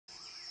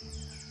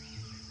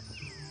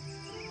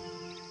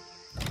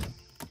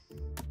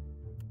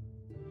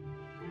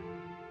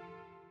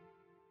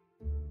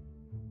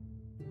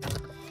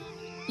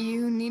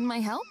Need my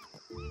help?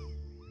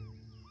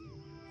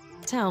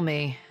 Tell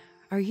me,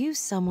 are you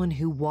someone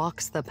who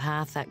walks the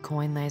path that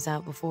coin lays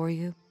out before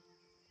you?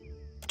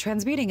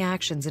 Transmuting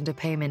actions into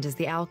payment is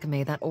the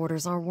alchemy that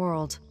orders our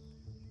world.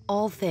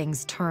 All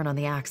things turn on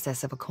the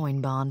axis of a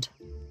coin bond.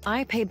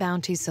 I pay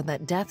bounties so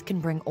that death can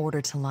bring order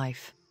to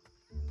life.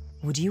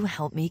 Would you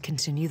help me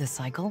continue the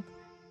cycle?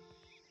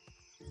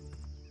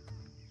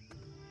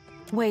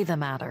 Weigh the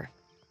matter.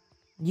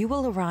 You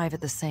will arrive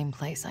at the same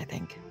place, I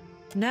think.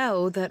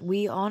 Know that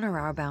we honor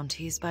our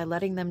bounties by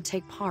letting them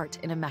take part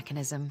in a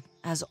mechanism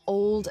as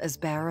old as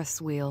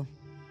Bareth's wheel.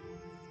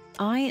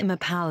 I am a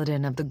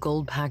paladin of the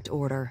Gold-Pact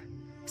Order.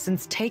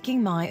 Since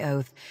taking my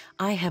oath,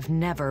 I have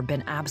never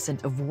been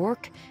absent of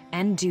work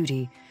and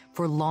duty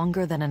for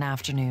longer than an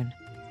afternoon.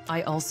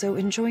 I also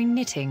enjoy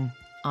knitting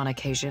on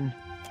occasion.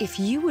 If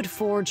you would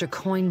forge a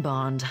coin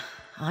bond,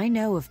 I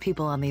know of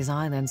people on these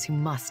islands who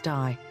must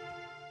die.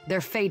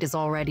 Their fate is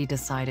already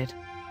decided.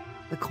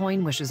 The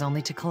coin wishes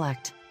only to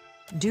collect.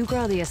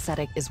 Dhwrgas the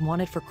Ascetic is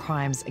wanted for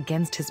crimes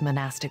against his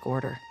monastic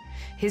order.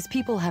 His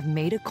people have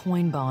made a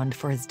coin bond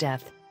for his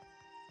death.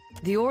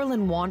 The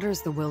Orlan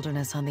wanders the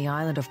wilderness on the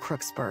island of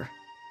Crookspur,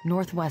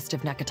 northwest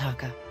of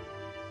Neketaka.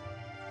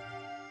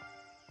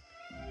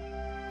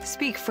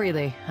 Speak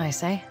freely, I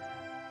say.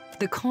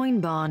 The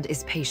coin bond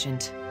is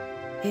patient.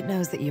 It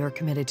knows that you are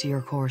committed to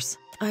your course.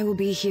 I will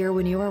be here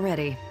when you are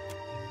ready.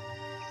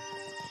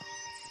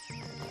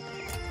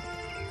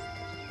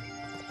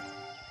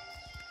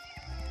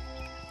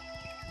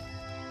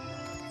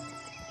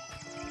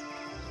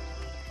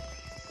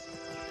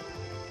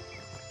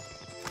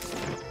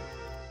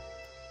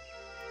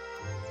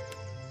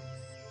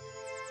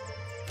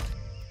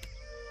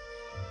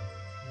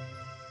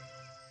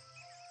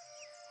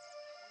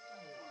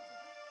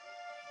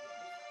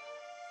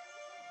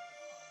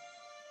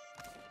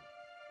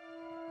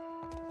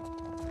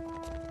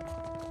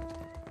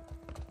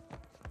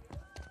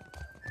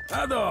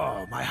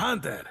 Ado, my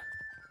hunter.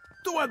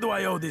 To what do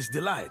I owe this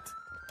delight?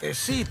 A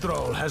sea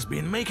troll has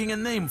been making a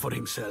name for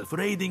himself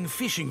raiding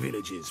fishing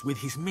villages with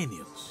his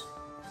minions.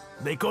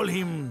 They call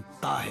him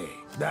Tahae.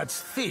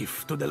 That's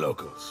thief to the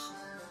locals.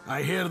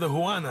 I hear the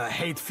Huana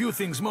hate few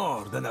things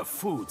more than a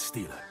food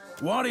stealer.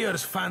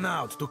 Warriors fan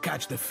out to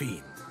catch the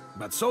fiend,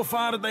 but so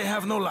far they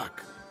have no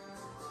luck.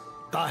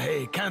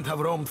 Tahae can't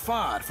have roamed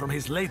far from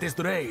his latest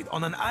raid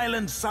on an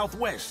island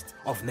southwest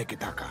of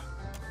Neketaka.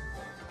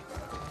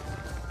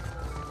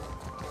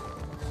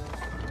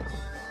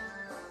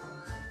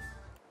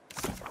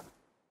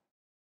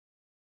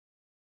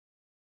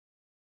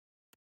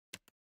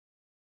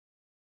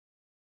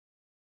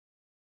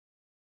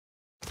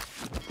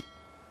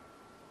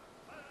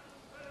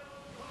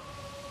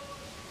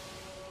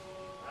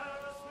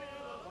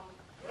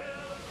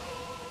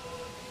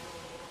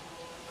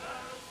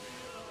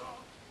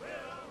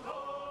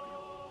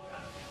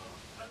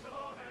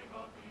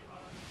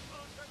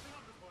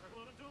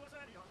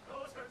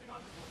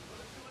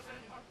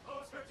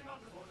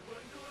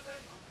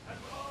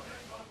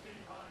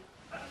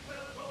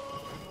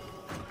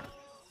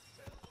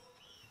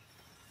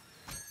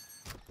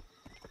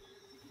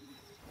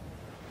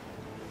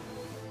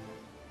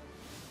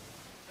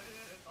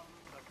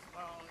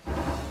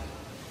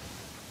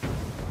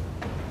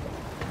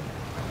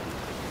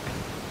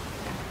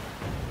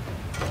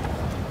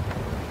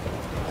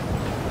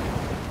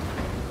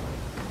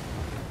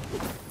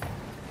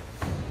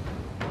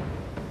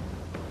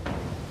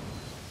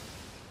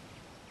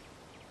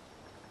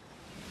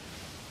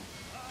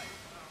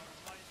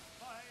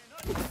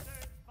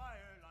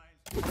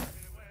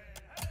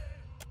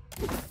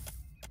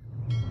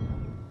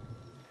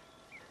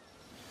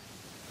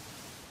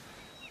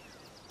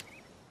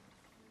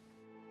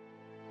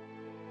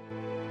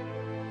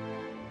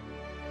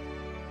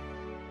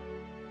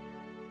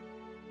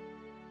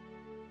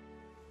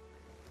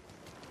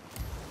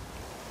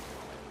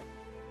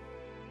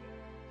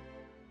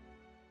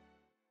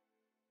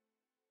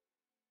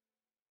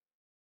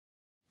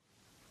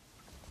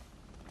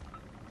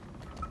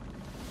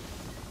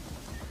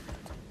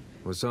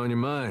 What's on your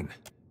mind?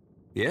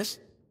 Yes?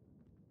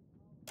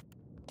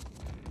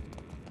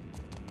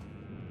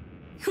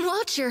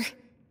 Watcher,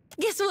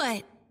 guess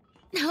what?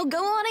 Now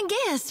go on and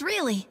guess,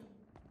 really.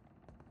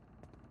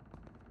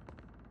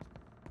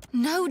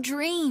 No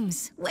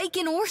dreams,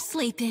 waking or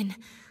sleeping.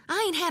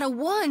 I ain't had a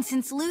one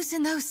since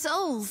loosing those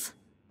souls.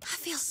 I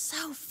feel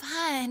so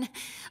fine,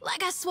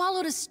 like I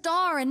swallowed a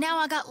star and now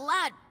I got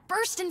light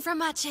bursting from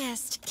my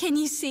chest. Can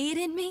you see it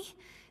in me?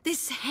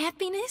 This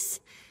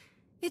happiness?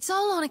 It's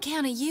all on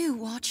account of you,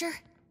 Watcher.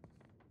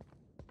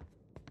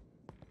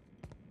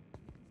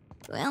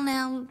 Well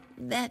now,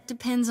 that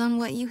depends on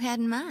what you had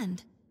in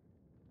mind.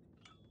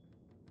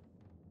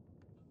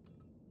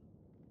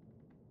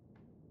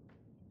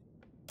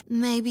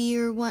 Maybe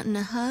you're wanting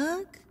a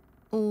hug?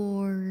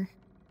 Or...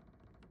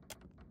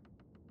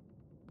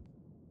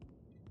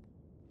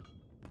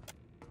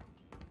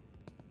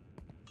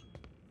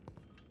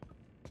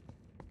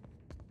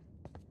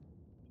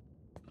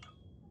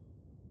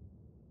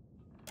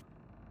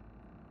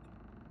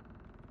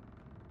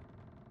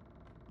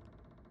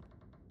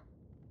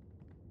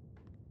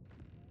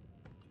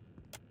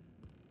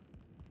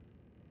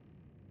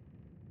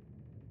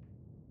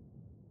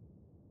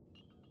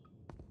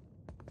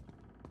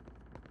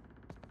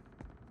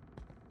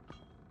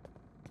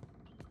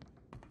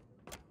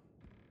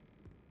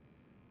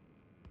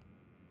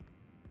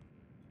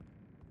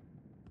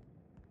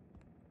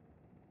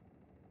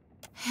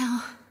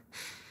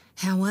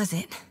 How was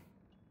it?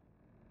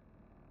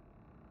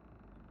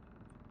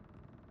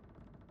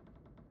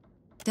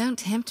 Don't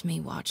tempt me,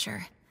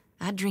 Watcher.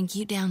 I'd drink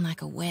you down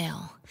like a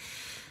well.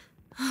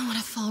 I want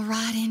to fall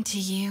right into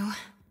you.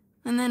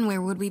 And then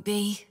where would we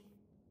be?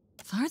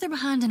 Farther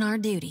behind in our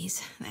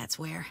duties, that's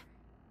where.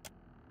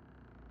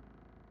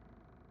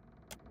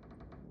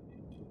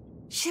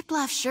 Ship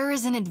life sure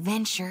is an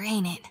adventure,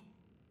 ain't it?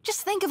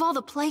 Just think of all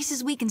the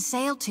places we can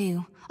sail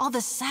to, all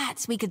the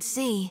sights we could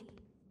see.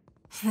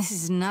 This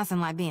is nothing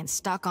like being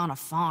stuck on a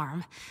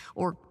farm,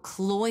 or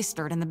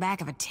cloistered in the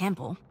back of a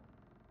temple.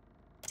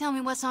 Tell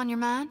me what's on your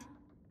mind?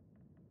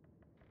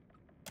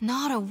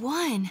 Not a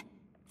one.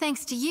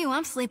 Thanks to you,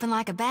 I'm sleeping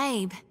like a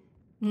babe.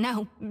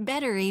 No,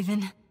 better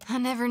even. I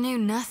never knew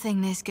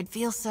nothingness could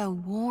feel so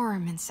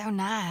warm and so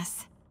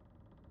nice.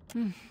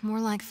 More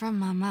like from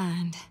my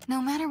mind.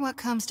 No matter what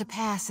comes to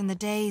pass in the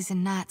days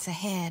and nights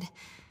ahead,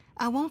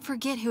 I won't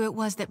forget who it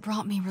was that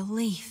brought me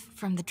relief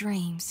from the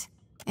dreams,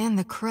 and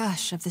the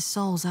crush of the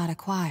souls I'd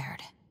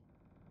acquired.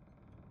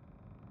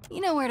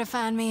 You know where to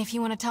find me if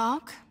you want to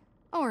talk,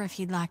 or if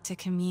you'd like to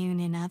commune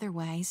in other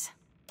ways.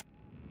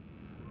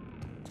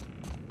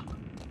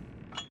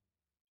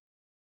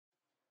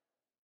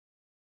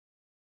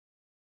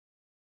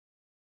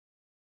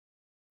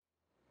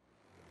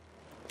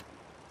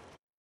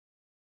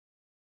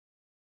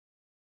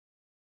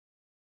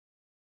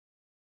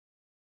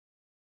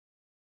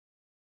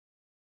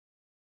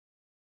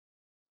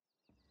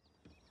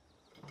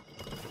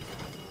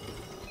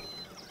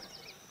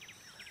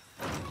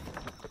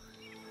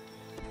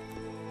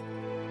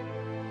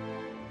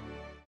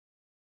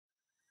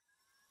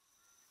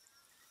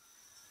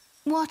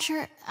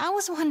 Watcher, I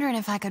was wondering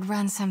if I could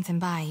run something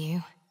by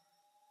you.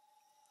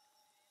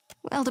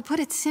 Well, to put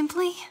it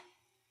simply,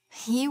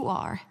 you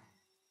are.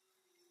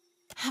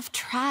 I've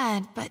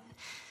tried, but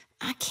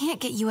I can't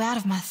get you out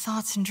of my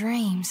thoughts and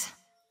dreams.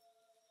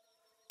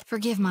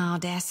 Forgive my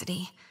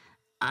audacity.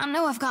 I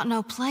know I've got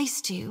no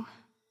place to,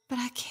 but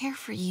I care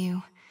for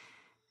you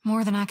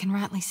more than I can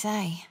rightly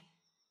say.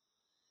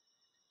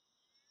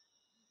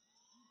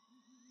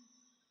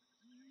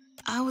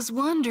 I was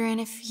wondering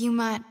if you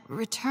might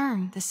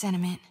return the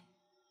sentiment.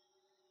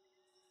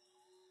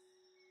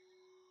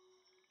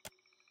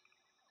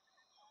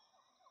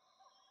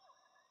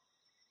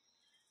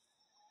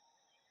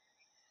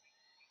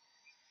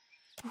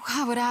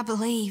 Why would I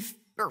believe,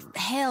 or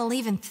hell,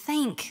 even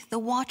think, the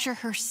Watcher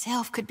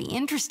herself could be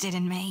interested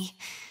in me?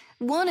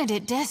 Wanted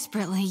it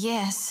desperately,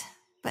 yes,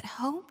 but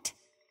hoped?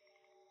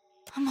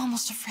 I'm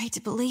almost afraid to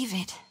believe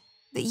it,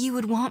 that you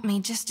would want me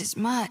just as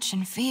much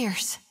and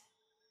fierce.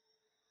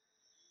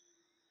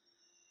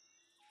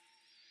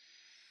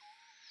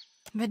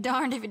 But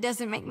darned if it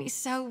doesn't make me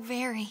so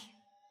very,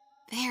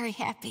 very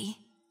happy.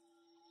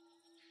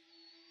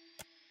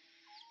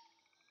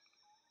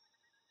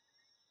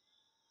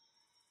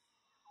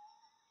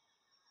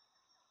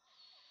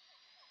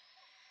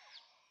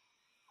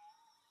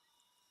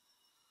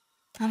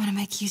 I'm gonna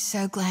make you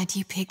so glad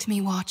you picked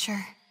me,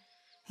 Watcher.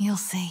 You'll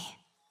see.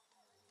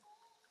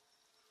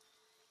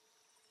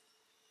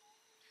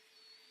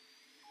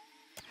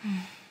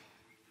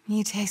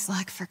 You taste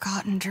like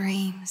forgotten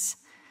dreams.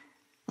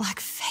 Like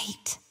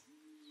fate.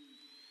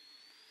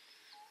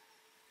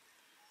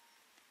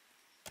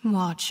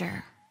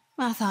 Watcher,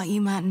 I thought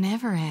you might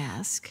never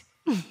ask.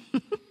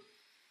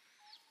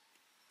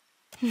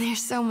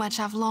 There's so much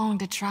I've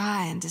longed to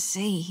try and to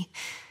see,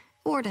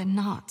 or to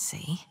not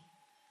see.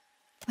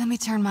 Let me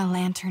turn my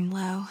lantern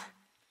low.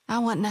 I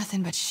want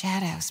nothing but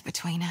shadows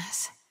between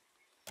us.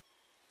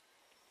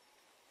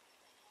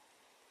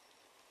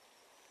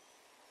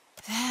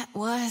 That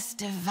was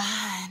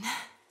divine.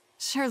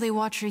 Surely,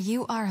 Watcher,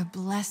 you are a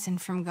blessing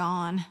from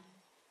gone.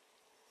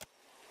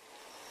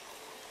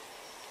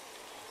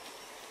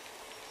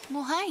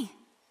 Well, hey.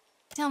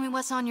 Tell me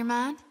what's on your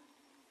mind.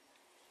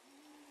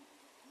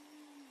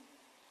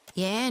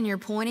 Yeah, and your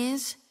point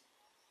is?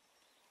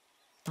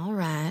 All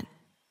right.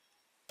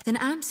 Then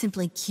I'm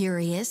simply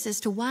curious as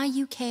to why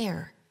you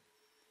care.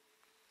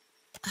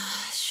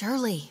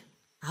 Surely.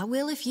 I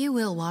will if you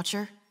will,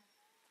 Watcher.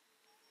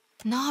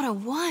 Not a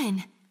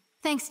one.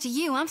 Thanks to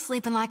you, I'm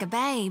sleeping like a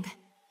babe.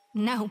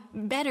 No,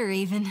 better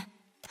even.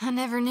 I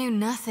never knew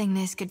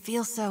nothingness could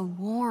feel so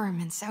warm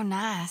and so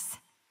nice.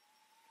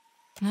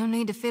 No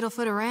need to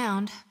fiddle-foot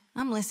around.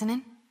 I'm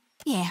listening.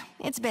 Yeah,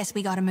 it's best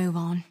we gotta move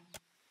on.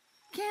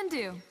 Can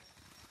do.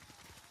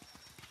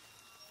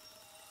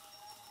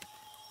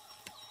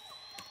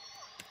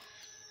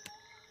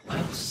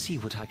 I'll see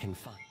what I can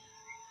find.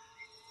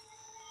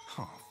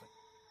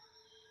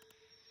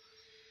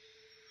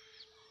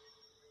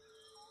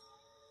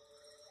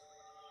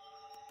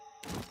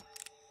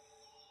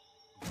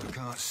 I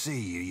can't see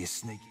you, you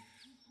sneaky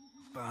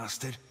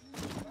bastard.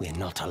 We're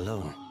not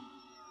alone.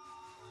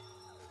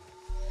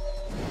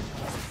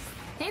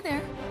 Hey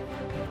there.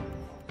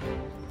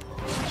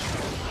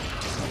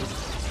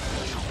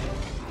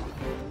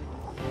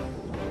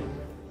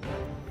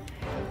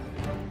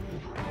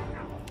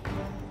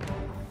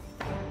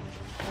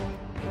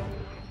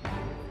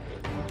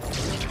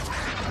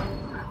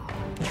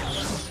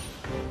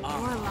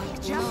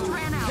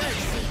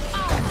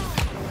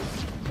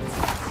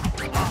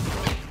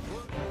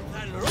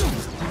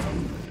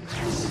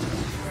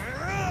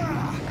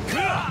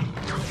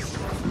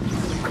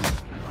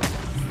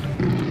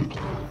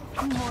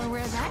 More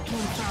where that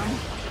came from.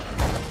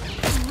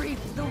 Reap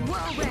the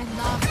whirlwind.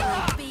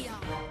 Lava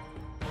beyond.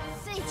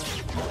 Sink.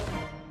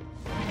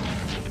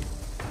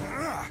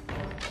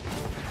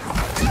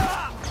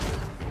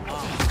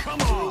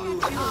 Come on!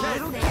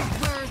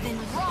 Worse than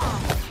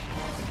wrong.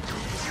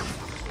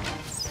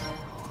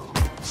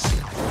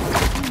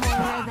 More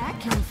where that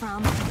came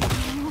from.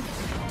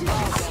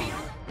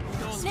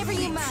 Never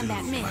you mind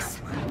that,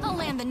 miss. I'll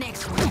land the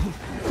next one.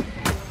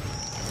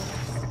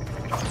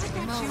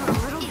 I got you a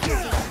little bit.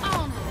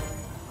 On.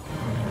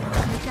 I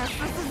guess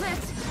this is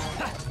it.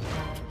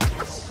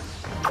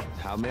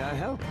 How may I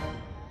help?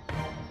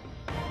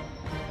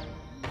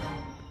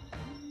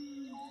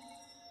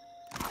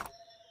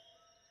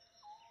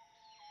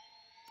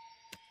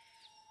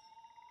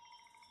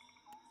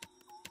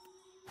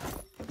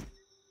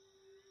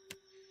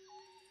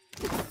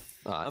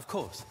 Of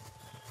course.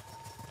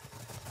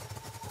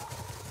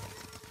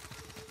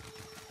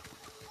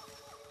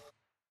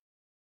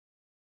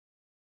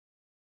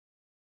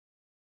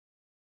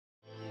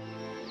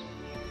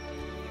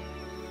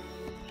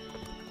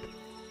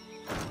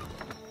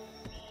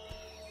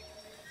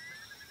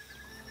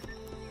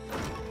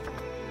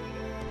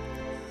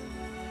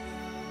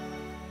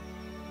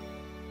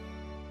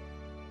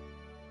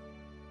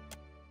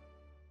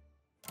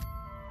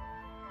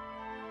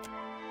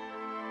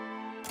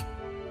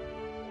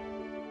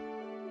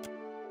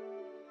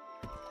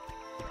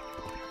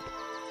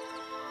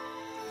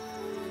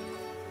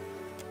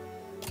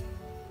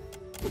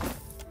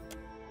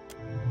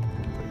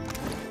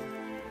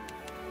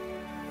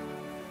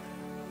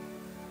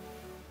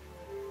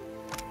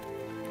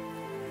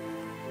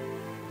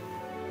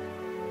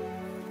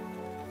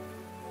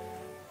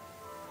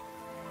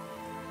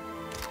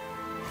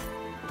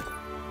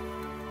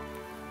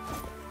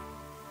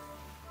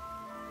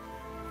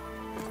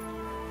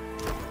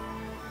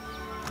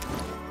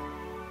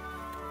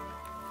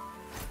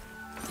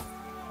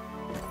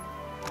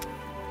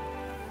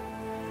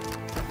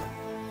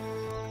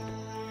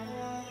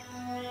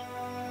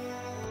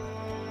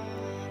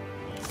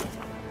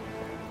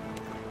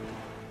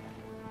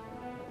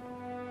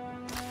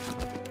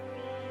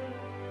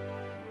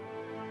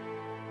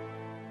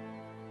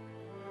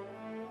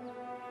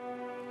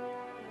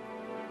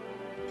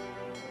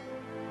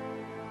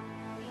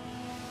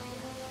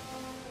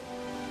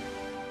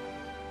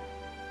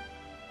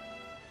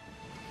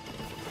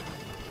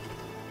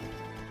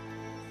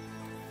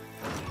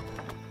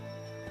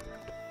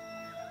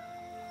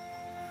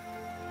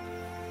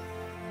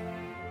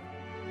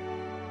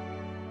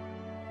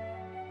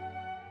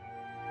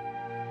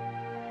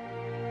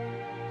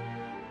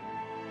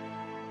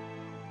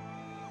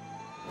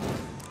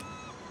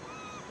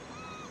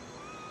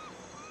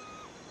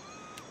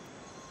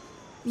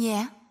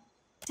 Yeah?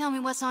 Tell me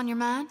what's on your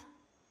mind?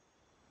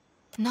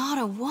 Not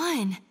a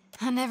one.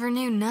 I never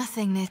knew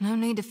nothingness. No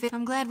need to fit.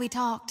 I'm glad we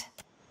talked.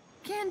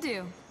 Can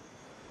do.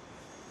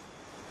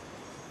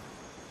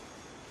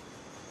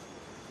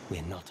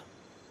 We're not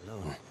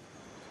alone.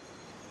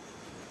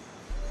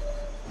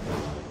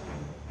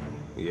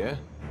 Yeah?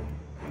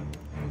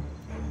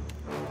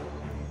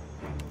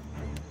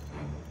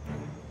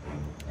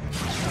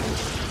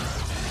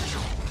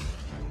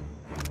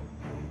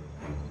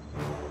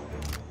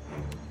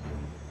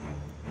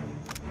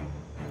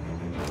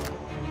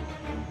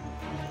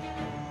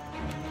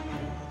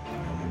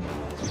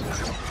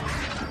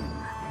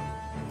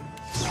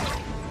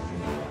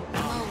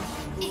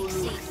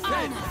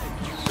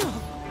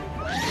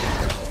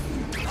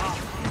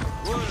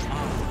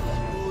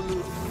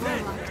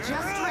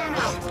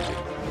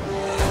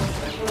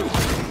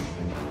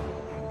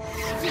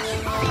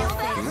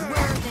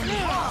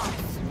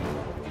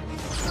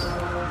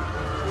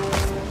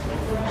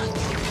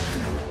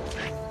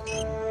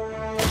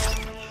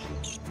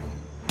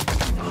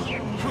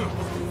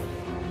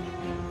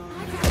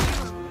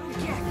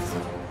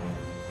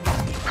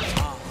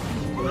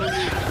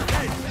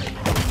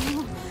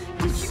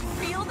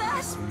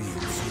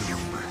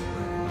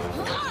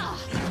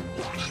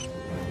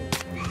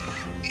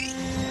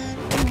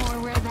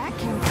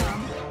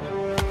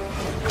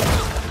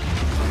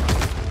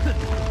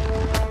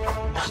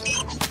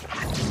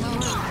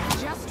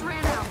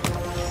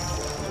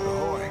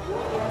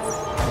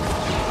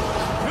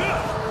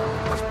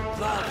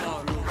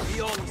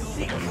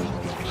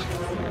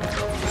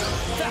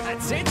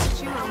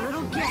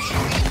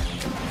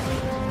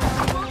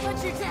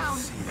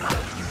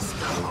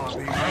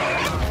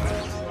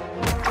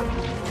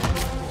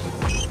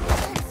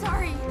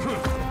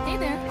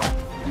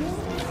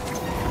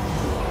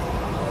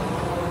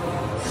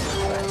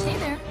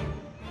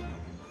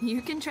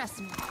 You can trust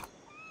me.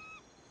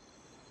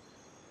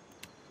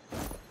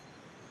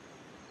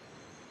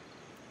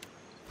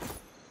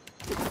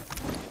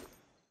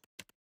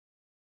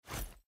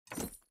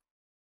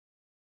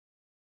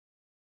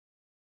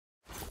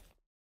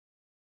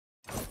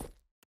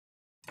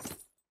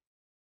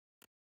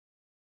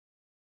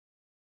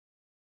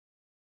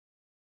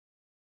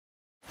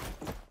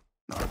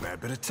 Not a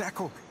bad bit of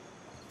tackle.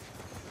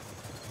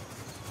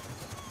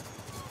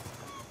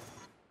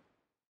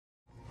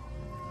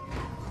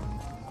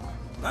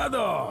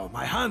 Ado,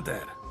 my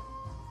hunter.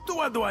 To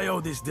what do I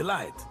owe this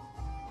delight?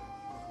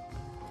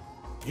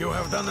 You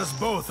have done us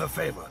both a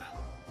favor.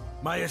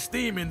 My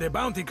esteem in the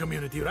bounty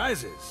community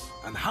rises,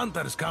 and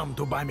hunters come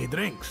to buy me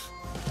drinks.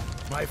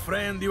 My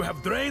friend, you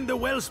have drained the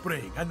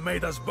wellspring and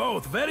made us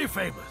both very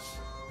famous.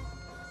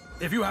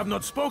 If you have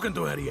not spoken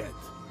to her yet,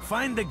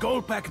 find the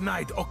Golpack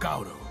Knight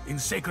Okauro in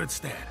Sacred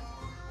Stair.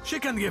 She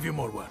can give you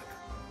more work.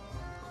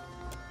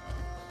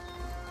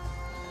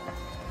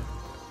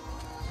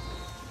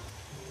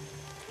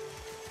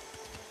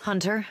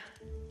 Hunter,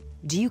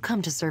 do you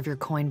come to serve your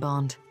coin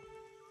bond?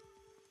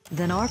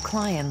 Then our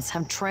clients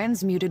have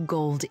transmuted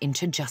gold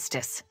into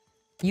justice.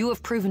 You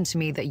have proven to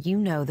me that you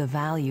know the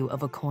value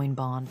of a coin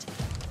bond.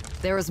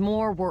 There is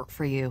more work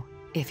for you,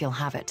 if you'll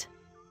have it.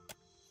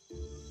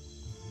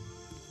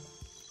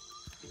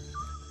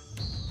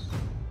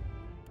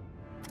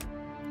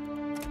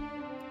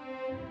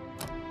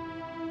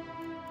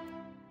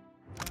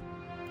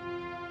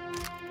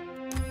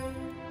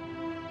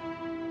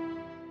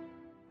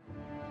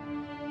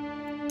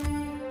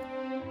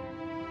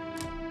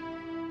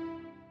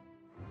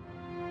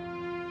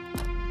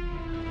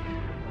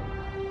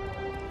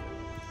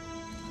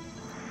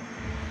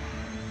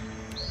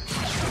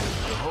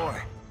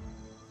 Ahoy.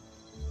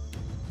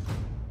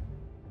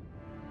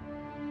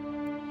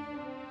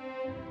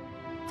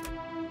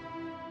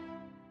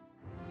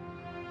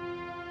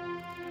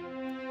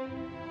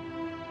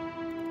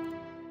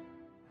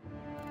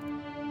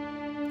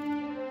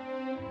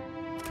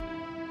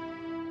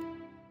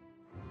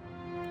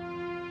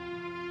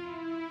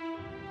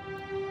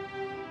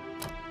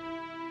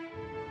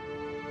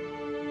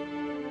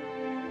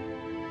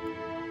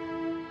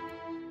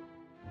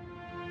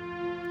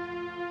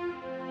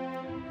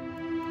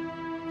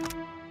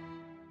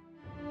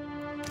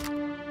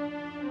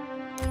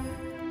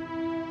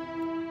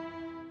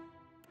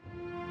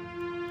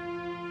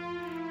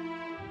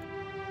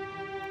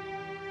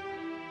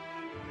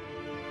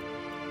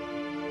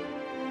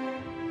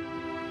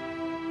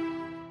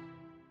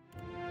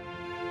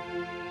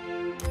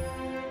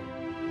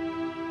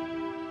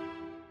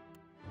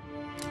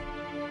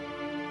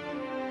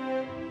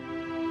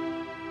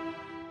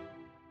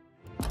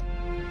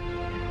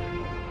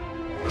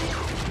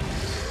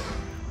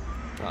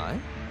 Tãhae?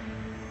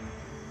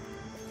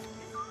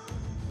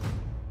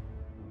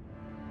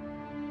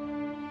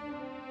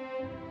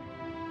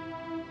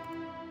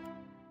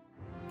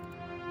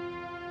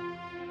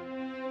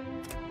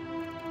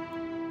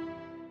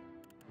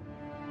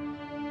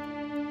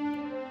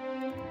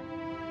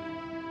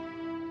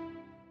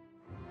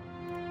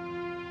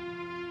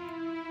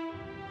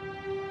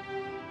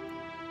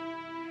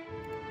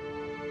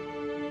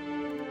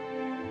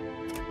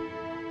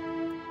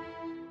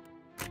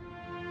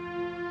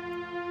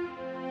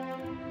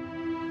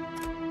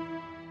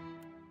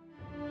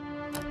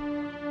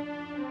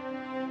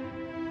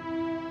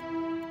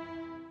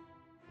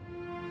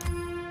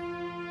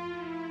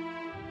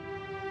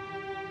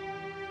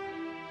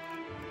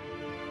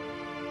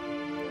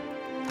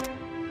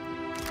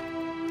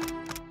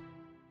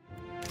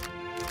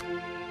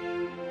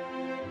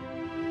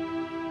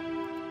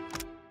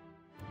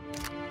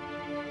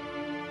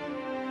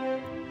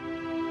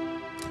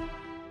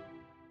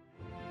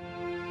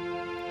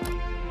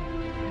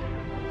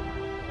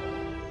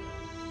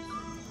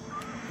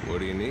 What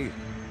do you need?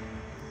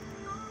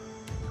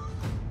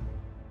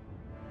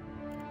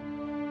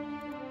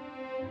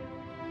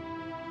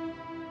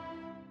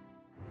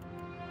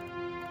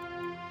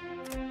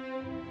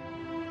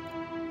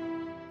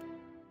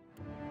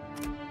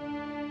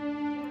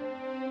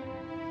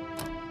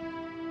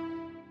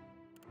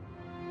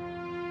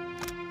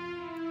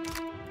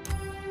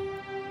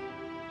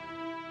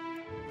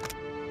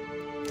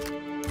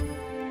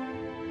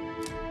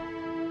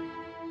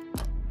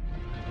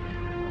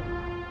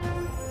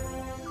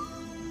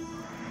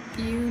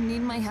 You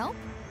need my help?